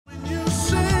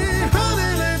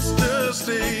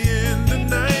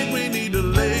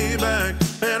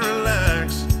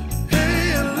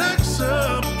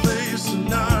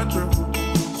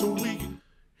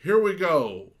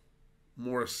go,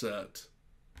 Morissette.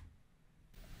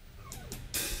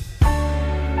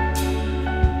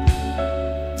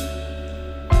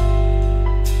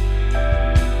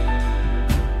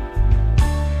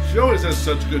 She always has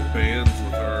such good bands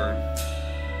with her.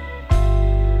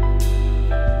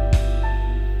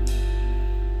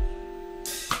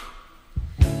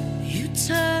 You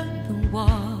turn the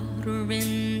water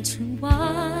into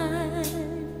wine,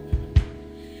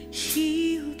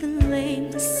 heal the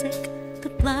lame, the sick, the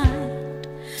blind,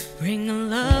 bring a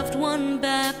loved one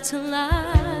back to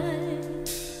life.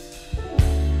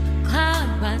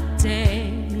 Cloud by day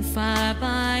and fire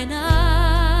by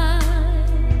night.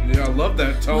 Yeah, I love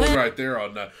that tone right there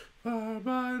on that. Fire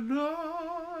by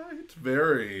night.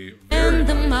 Very, very And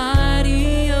the nice.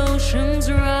 mighty oceans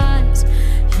rise.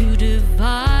 You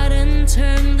divide and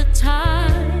turn the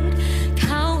tide.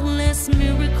 Countless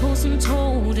miracles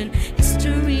untold and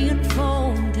history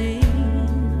unfolding.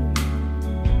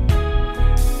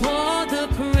 For the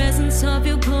presence of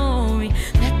your glory,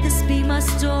 let this be my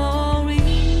story.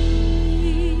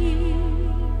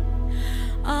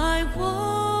 I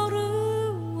waterwalk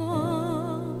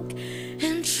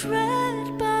and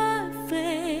tread by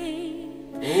faith.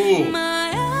 Ooh. My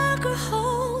anchor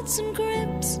holds and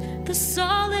grips the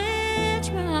solid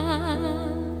rock.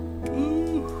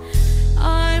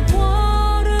 I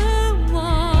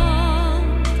waterwalk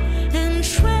and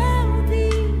tread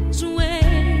these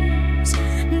waves.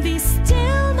 Be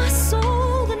still, my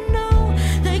soul, and know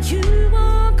that you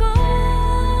are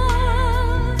God.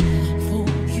 For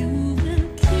you will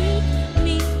keep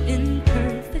me in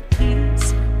perfect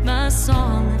peace, my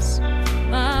solace,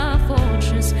 my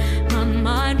fortress. My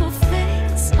mind will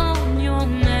fix on your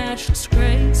matchless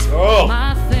grace. Oh.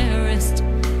 My fairest,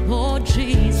 Lord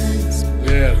Jesus.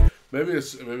 Yeah, maybe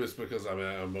it's because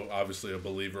I'm obviously a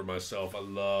believer myself. I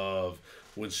love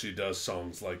when she does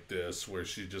songs like this where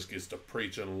she just gets to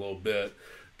preaching a little bit,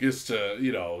 gets to,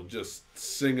 you know, just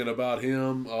singing about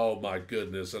him. Oh my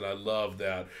goodness, and I love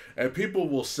that. And people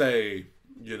will say,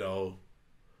 you know,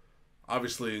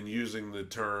 obviously in using the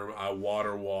term I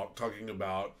water walk, talking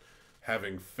about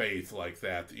having faith like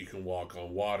that you can walk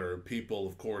on water. And people,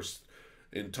 of course,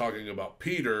 in talking about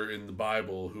Peter in the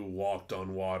Bible who walked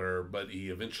on water, but he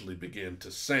eventually began to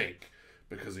sink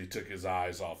because he took his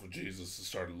eyes off of Jesus and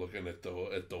started looking at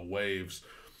the waves.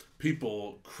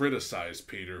 People criticize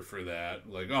Peter for that,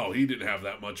 like, oh, he didn't have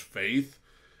that much faith.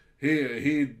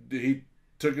 He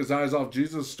took his eyes off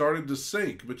Jesus, started to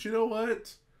sink. But you know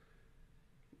what?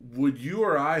 Would you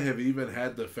or I have even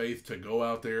had the faith to go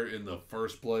out there in the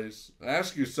first place?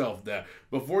 Ask yourself that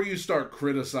before you start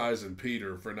criticizing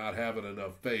Peter for not having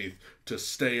enough faith to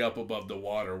stay up above the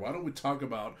water. Why don't we talk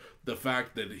about the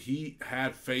fact that he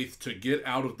had faith to get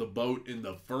out of the boat in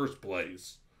the first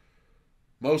place?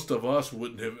 Most of us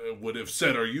would have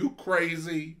said, "Are you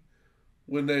crazy?"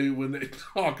 When they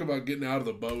talk about getting out of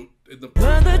the boat in the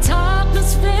When the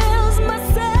darkness fills my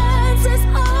senses,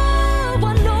 oh,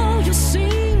 I know you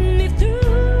see me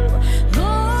through.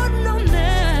 Lord, no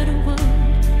matter what,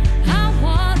 I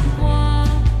want to walk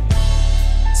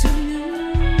to you.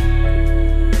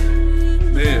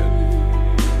 Man,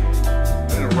 I'm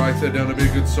gonna write that down to be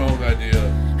a good song idea.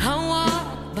 I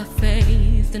walk by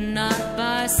faith and not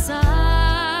by sight.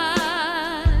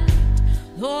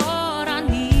 Lord, I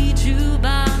need you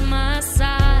by my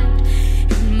side,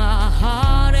 in my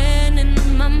heart and in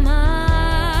my mind.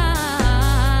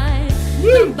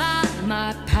 Woo! Not by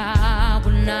my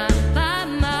power, not by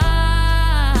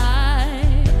might,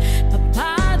 but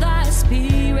by thy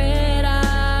spirit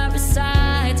I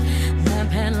reside.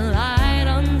 Lamp and light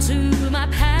unto my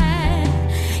path.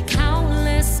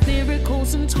 Countless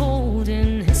miracles untold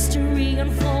in history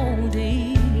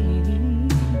unfolding.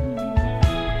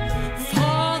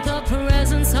 For the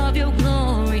presence of your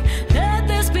glory, let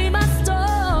this be my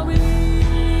story.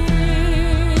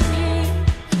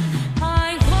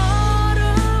 I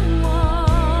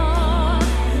waterwalk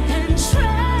and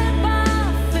tread by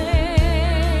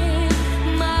faith.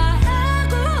 My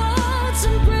anchor holds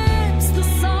and grips the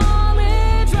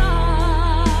solid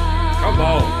rock. Come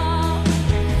on.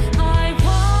 I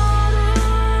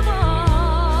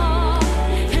waterwalk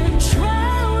and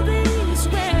trail these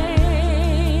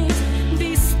ways. Be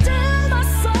still, my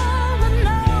soul, and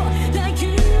know that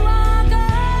you are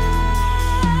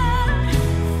God.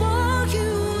 For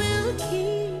you will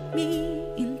keep me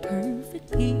in perfect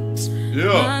peace.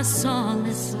 Yeah. My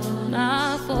solace,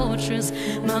 my fortress,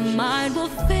 my mind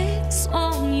will fix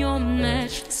on your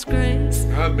matchless grace.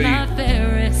 I mean- My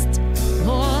fairest,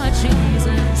 Lord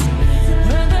Jesus.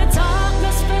 When the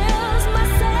darkness fills my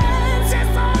senses,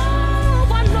 oh,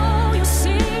 I know you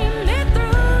see me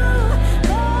through.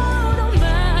 Lord,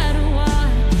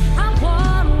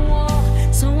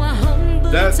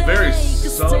 That's very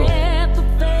subtle.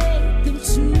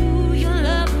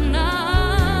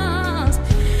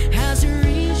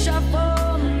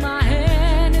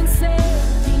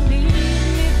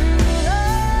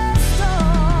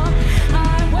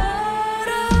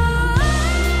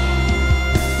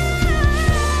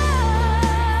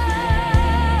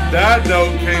 That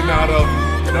note came out of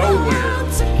nowhere.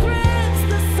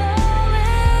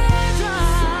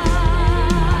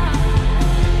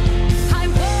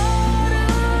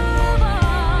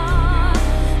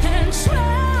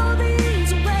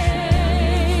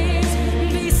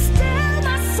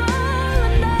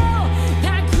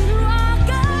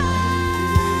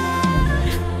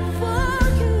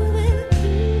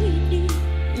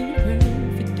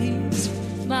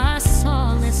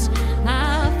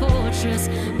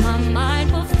 My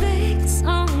mind will fix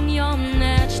on your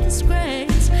matchless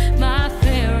grace, my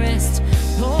fairest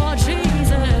Lord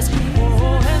Jesus.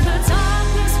 Oh, and the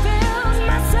darkness fills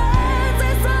my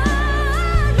senses. I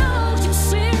know you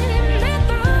see me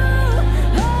through.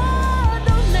 Lord,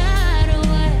 no matter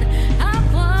what I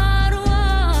want.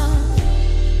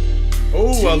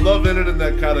 Oh, I love it in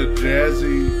that kind of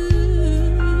jazzy.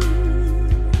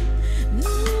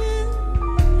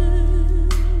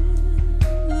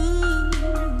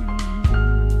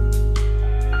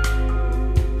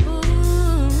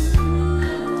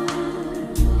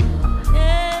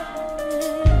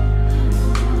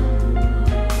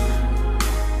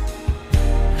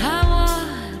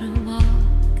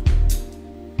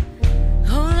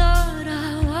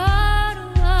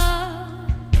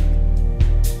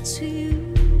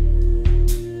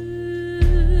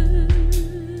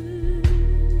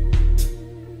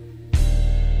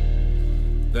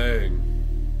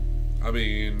 I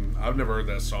mean, I've never heard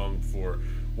that song before.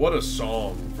 What a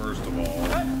song, first of all.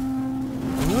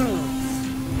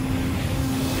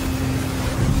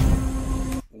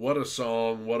 What a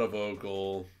song, what a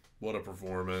vocal, what a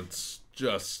performance.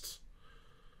 Just,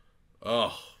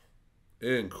 oh,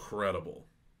 incredible.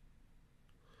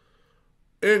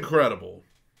 Incredible.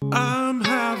 I'm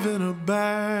having a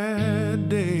bad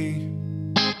day.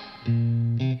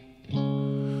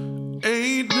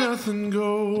 Ain't nothing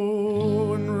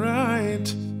going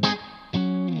right.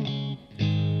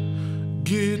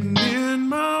 Getting in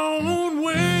my own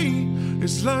way.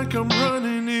 It's like I'm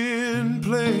running in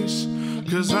place,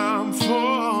 'cause I'm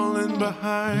falling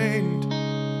behind.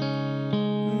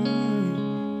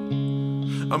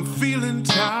 I'm feeling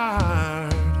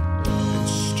tired and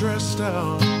stressed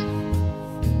out,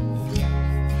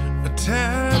 a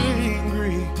tad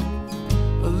angry,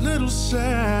 a little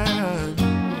sad.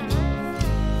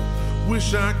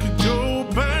 Wish I could go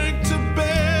back to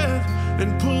bed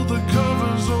and pull the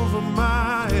covers over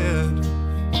my head.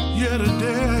 Yeah,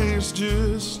 today's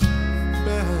just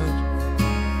bad.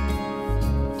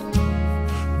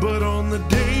 But on the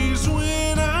days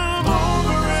when I'm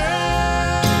over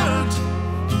it,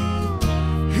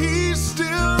 he's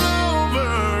still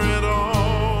over it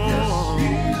all.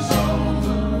 Yes, he's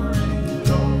over it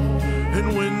all.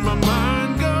 And when my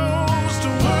mind goes to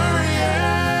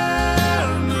worrying,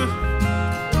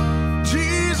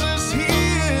 Jesus, he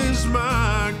is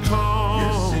my calm.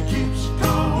 Yes, he keeps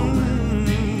calming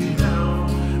me down.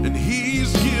 And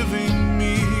he's giving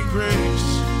me grace.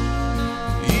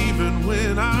 Even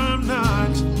when I'm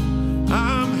not,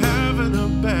 I'm having a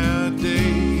bad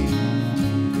day.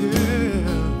 Yeah.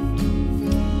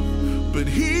 But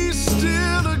he's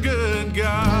still a good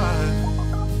God.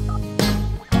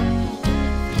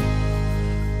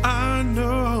 I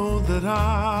know that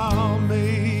I'll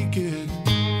make it,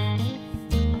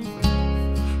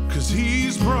 'cause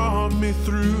he's brought me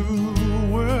through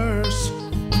worse.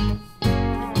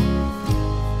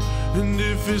 And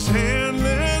if his hand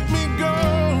let me go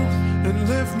and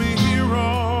left me here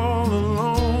all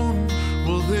alone,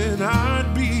 well then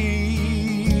I'd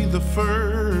be the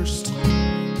first.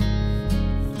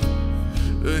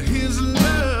 His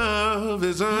love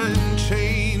is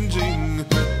unchanging.